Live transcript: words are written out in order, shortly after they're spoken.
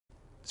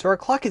So our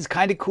clock is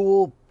kind of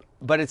cool,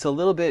 but it's a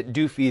little bit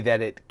doofy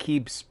that it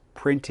keeps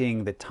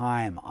printing the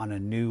time on a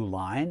new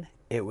line.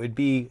 It would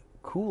be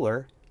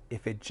cooler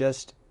if it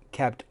just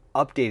kept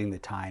updating the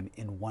time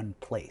in one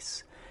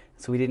place,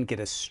 so we didn't get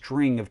a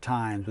string of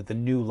times with a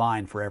new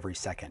line for every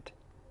second.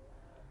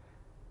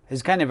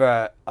 It's kind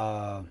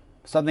of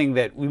something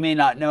that we may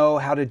not know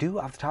how to do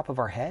off the top of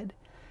our head.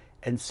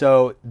 And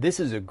so this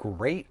is a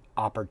great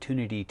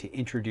opportunity to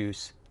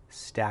introduce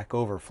Stack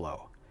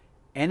Overflow,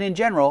 and in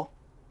general,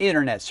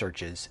 internet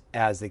searches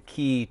as the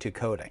key to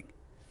coding.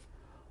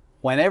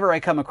 Whenever I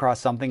come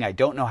across something I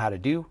don't know how to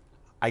do,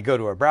 I go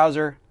to a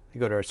browser, I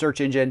go to a search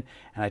engine,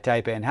 and I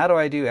type in, how do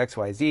I do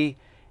XYZ?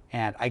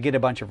 And I get a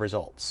bunch of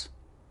results.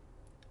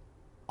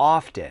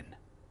 Often,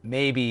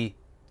 maybe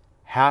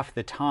half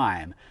the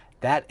time,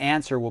 that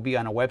answer will be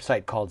on a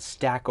website called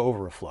Stack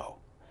Overflow.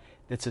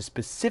 It's a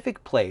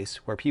specific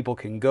place where people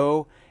can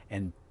go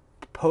and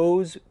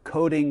pose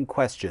coding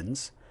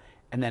questions,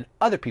 and then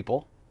other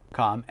people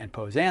come and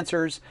pose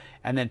answers,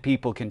 and then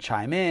people can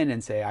chime in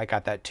and say, I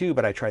got that too,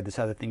 but I tried this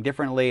other thing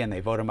differently, and they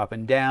vote them up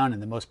and down, and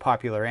the most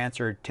popular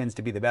answer tends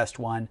to be the best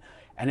one.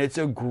 And it's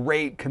a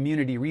great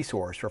community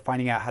resource for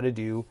finding out how to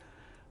do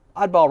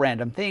oddball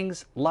random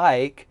things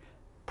like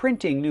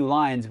printing new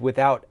lines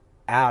without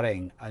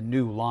adding a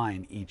new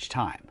line each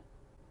time.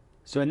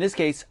 So in this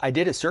case, I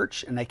did a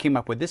search and I came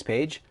up with this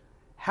page,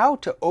 how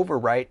to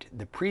overwrite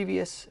the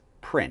previous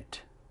print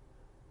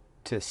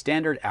to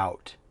standard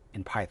out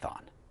in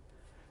Python.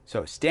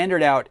 So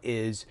standard out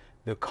is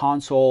the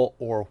console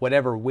or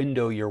whatever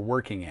window you're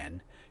working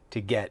in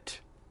to get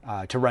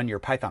to run your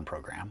Python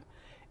program.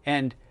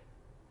 And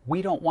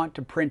we don't want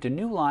to print a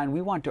new line,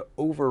 we want to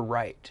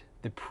overwrite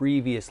the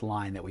previous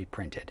line that we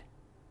printed.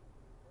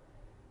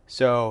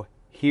 So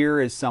here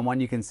is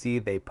someone, you can see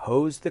they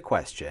posed the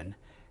question,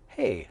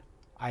 hey,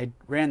 I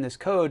ran this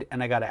code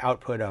and I got an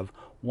output of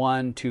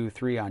 1, 2,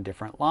 3 on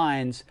different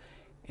lines.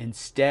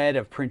 Instead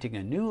of printing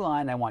a new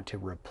line, I want to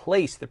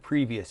replace the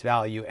previous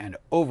value and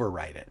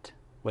overwrite it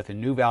with a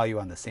new value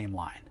on the same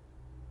line.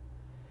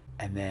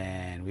 And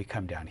then we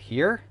come down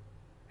here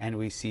and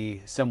we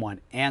see someone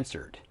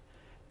answered.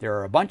 There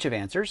are a bunch of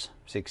answers,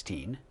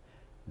 16.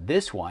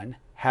 This one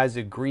has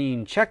a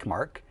green check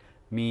mark,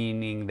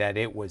 meaning that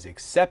it was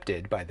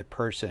accepted by the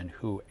person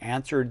who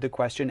answered the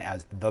question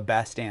as the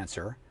best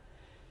answer.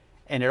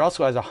 And it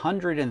also has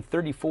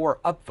 134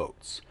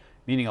 upvotes,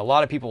 meaning a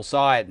lot of people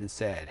saw it and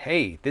said,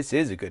 hey, this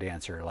is a good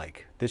answer,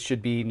 like this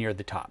should be near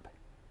the top.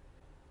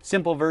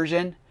 Simple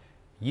version,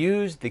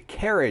 use the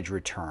carriage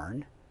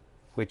return,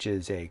 which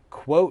is a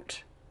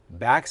quote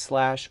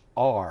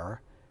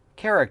 \r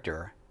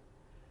character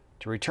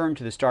to return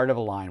to the start of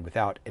a line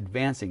without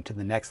advancing to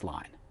the next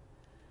line.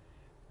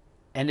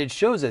 And it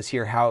shows us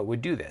here how it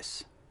would do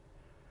this.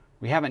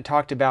 We haven't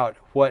talked about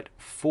what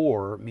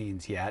for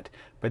means yet,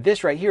 but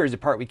this right here is the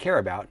part we care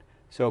about.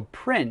 So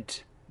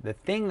print the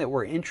thing that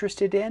we're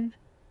interested in,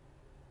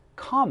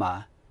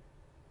 comma,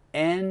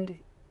 end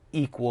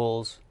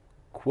equals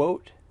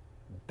quote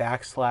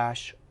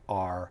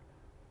 \r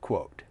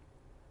quote.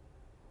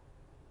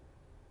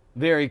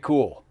 Very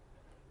cool.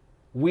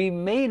 We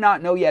may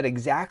not know yet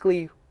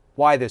exactly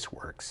why this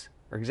works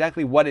or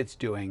exactly what it's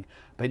doing,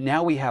 but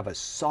now we have a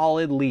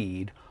solid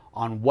lead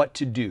on what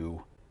to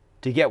do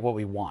to get what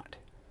we want.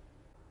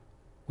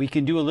 We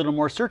can do a little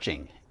more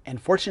searching,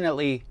 and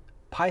fortunately,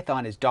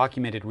 Python is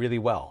documented really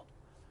well.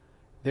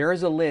 There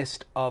is a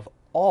list of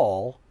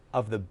all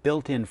of the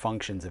built-in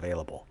functions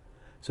available.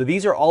 So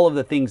these are all of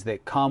the things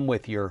that come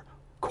with your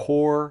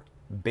core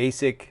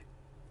basic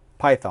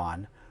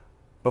Python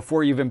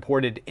before you've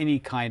imported any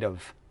kind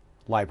of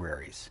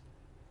libraries.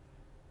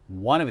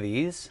 One of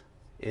these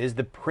is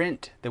the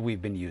print that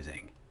we've been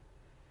using.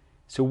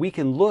 So we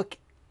can look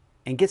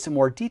and get some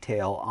more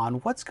detail on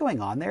what's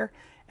going on there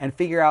and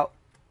figure out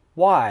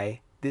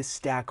why this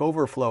Stack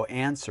Overflow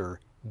answer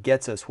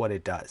gets us what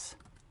it does.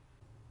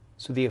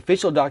 So the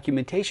official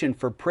documentation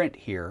for print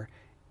here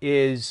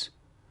is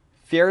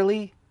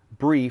fairly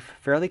brief,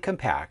 fairly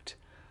compact,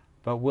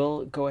 but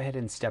we'll go ahead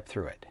and step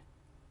through it.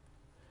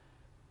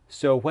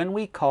 So when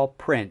we call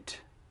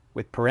print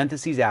with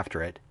parentheses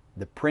after it,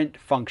 the print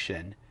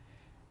function,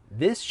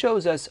 this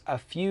shows us a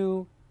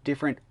few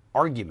different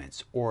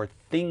arguments or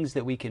things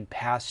that we can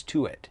pass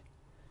to it.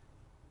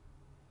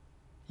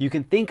 You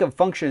can think of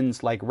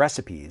functions like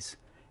recipes,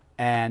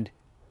 and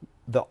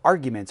the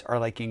arguments are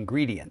like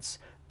ingredients.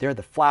 They're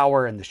the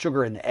flour and the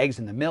sugar and the eggs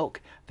and the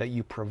milk that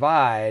you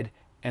provide,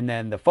 and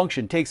then the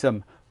function takes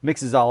them,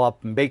 mixes all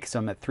up and bakes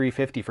them at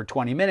 350 for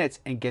 20 minutes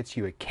and gets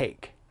you a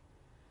cake.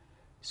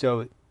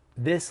 So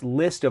this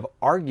list of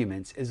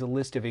arguments is a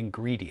list of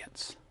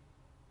ingredients.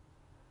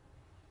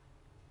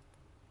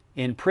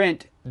 In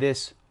print,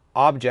 this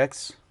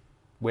objects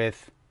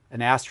with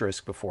an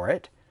asterisk before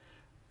it,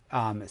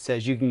 it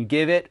says you can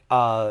give it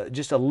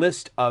just a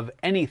list of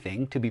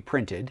anything to be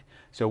printed.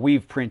 So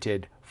we've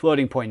printed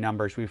floating point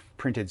numbers, we've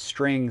printed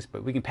strings,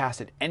 but we can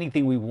pass it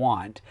anything we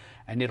want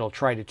and it'll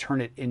try to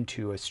turn it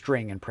into a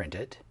string and print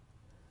it.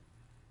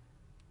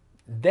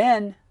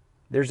 Then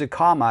there's a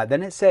comma,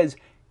 then it says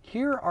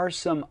Here are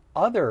some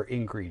other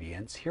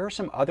ingredients. Here are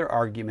some other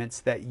arguments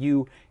that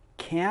you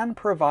can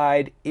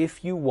provide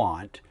if you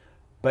want,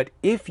 but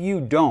if you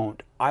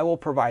don't, I will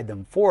provide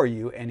them for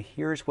you, and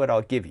here's what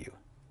I'll give you.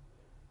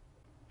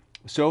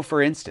 So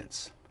for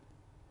instance,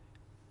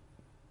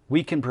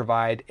 we can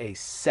provide a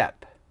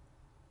sep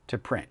to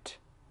print.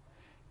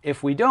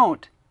 If we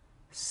don't,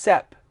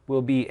 sep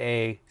will be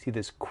a, see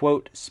this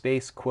quote,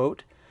 space,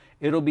 quote?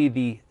 It'll be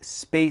the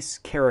space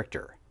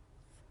character.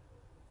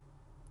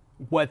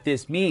 What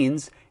this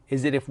means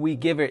is that if we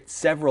give it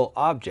several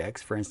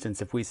objects, for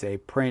instance, if we say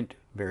print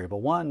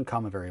variable 1,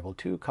 comma variable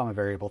 2, comma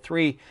variable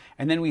 3,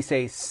 and then we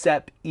say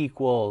sep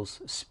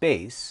equals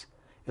space,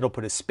 it'll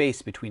put a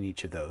space between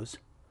each of those.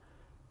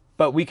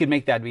 But we could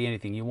make that be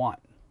anything you want.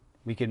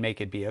 We could make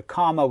it be a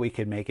comma, we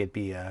could make it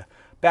be a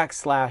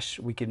backslash,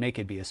 we could make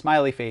it be a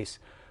smiley face.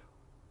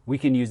 We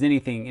can use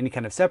anything, any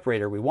kind of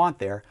separator we want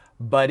there,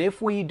 but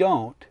if we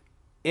don't,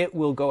 it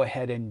will go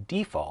ahead and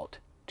default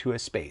to a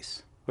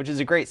space, which is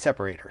a great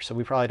separator, so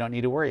we probably don't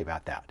need to worry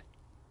about that.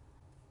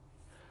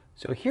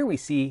 So here we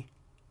see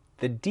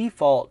the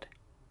default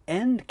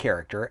end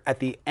character at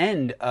the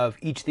end of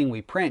each thing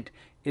we print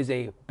is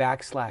a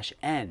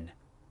 \n.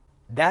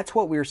 That's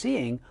what we're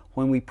seeing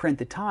when we print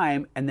the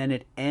time and then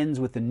it ends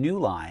with a new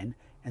line,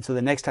 and so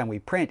the next time we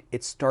print,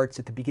 it starts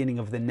at the beginning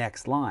of the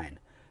next line.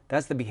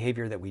 That's the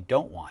behavior that we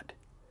don't want.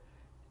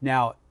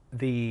 Now,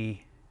 the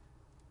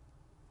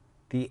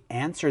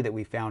answer that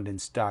we found in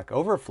Stack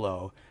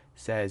Overflow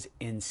says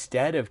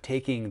instead of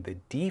taking the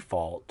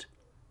default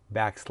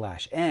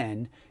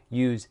 \n,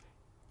 use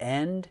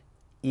end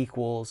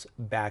equals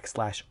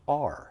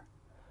 \r,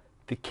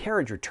 the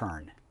carriage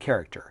return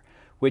character,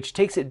 which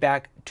takes it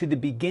back to the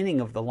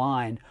beginning of the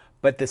line,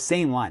 but the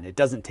same line. It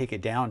doesn't take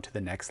it down to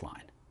the next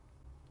line.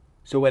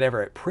 So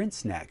whatever it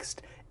prints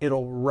next,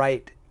 it'll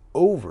write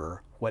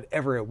over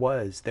whatever it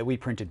was that we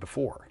printed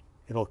before.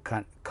 It'll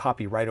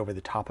copy right over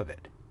the top of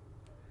it.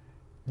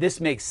 This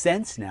makes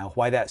sense now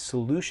why that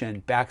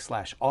solution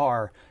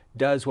 \r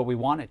does what we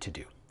want it to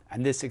do.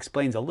 And this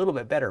explains a little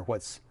bit better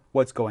what's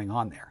going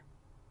on there.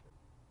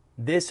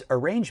 This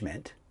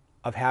arrangement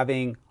of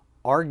having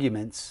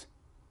arguments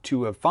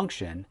to a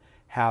function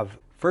have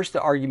first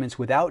the arguments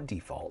without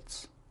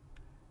defaults,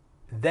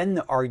 then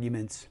the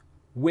arguments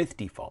with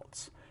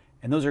defaults.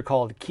 And those are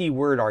called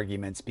keyword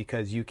arguments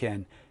because you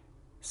can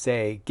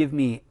say, give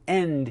me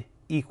end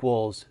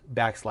equals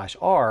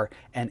 \r,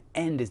 and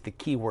end is the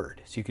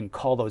keyword. So you can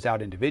call those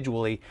out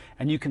individually,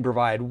 and you can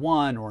provide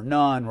one or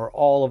none or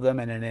all of them,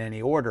 and in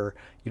any order.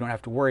 You don't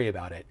have to worry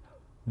about it.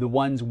 The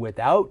ones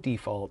without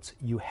defaults,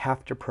 you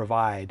have to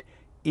provide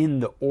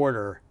in the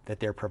order that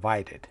they're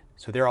provided.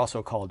 So they're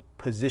also called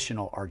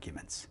positional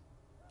arguments.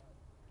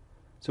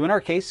 So in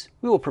our case,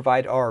 we will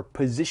provide our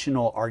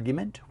positional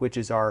argument, which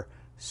is our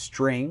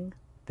string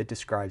that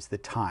describes the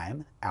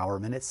time, hour,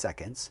 minutes,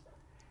 seconds.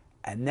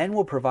 And then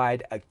we'll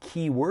provide a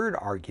keyword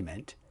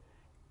argument,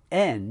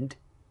 end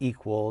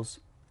equals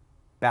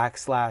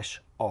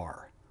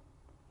 \r.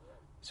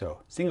 So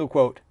single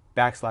quote,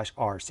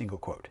 \r, single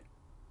quote.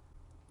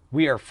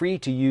 We are free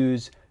to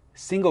use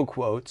single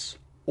quotes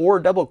or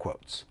double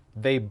quotes.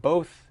 They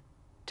both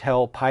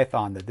tell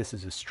Python that this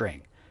is a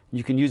string.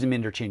 You can use them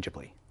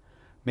interchangeably.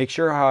 Make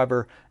sure,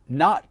 however,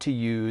 not to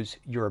use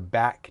your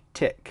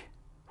backtick,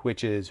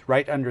 which is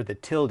right under the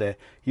tilde,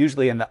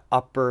 usually in the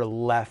upper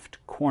left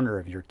corner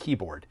of your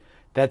keyboard.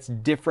 That's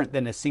different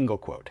than a single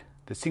quote.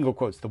 The single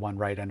quote's the one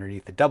right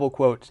underneath the double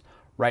quotes,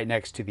 right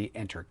next to the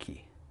enter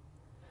key.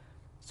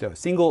 So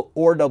single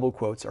or double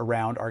quotes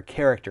around our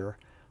character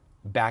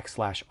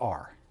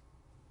 \r.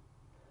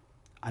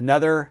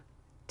 Another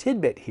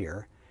tidbit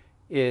here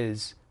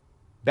is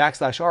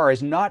 \r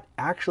is not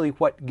actually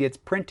what gets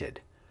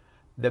printed.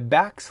 The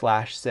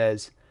backslash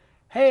says,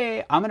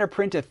 hey, I'm going to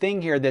print a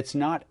thing here that's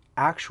not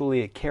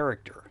actually a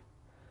character.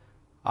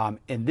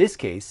 In this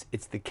case,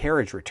 it's the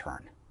carriage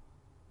return.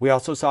 We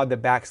also saw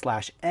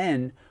the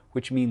 \n,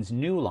 which means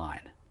new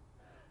line.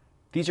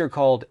 These are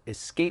called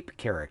escape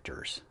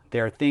characters. They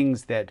are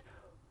things that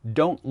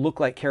don't look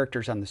like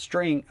characters on the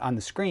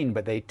screen,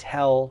 but they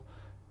tell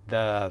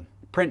the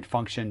print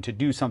function to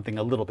do something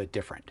a little bit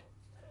different.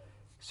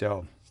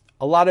 So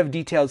a lot of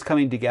details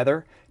coming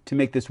together to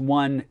make this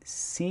one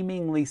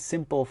seemingly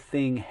simple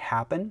thing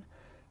happen.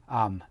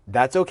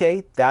 That's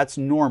okay, that's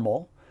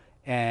normal.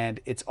 And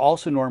it's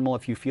also normal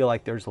if you feel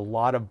like there's a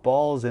lot of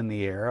balls in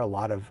the air, a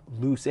lot of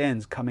loose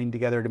ends coming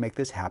together to make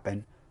this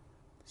happen.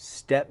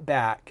 Step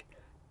back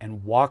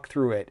and walk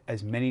through it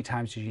as many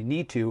times as you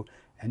need to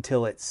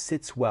until it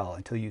sits well,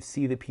 until you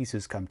see the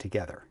pieces come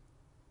together.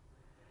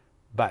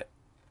 But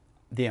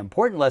the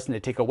important lesson to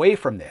take away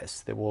from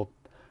this that will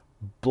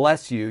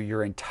bless you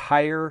your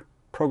entire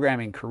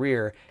programming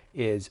career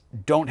is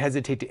don't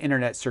hesitate to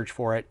internet search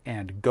for it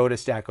and go to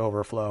Stack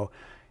Overflow.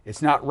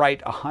 It's not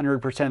right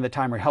 100% of the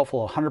time or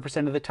helpful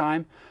 100% of the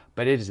time,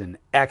 but it is an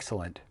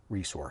excellent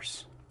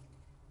resource.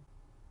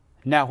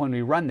 Now when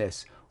we run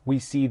this, we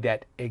see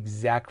that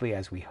exactly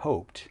as we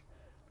hoped.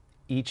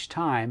 Each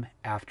time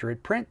after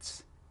it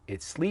prints,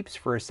 it sleeps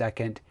for a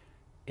second,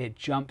 it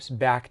jumps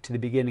back to the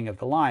beginning of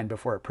the line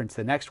before it prints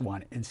the next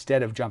one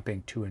instead of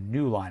jumping to a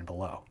new line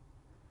below.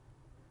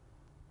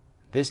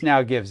 This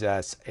now gives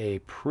us a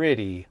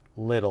pretty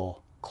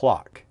little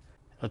clock.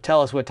 It'll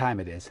tell us what time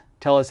it is.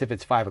 Tell us if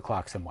it's 5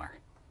 o'clock somewhere.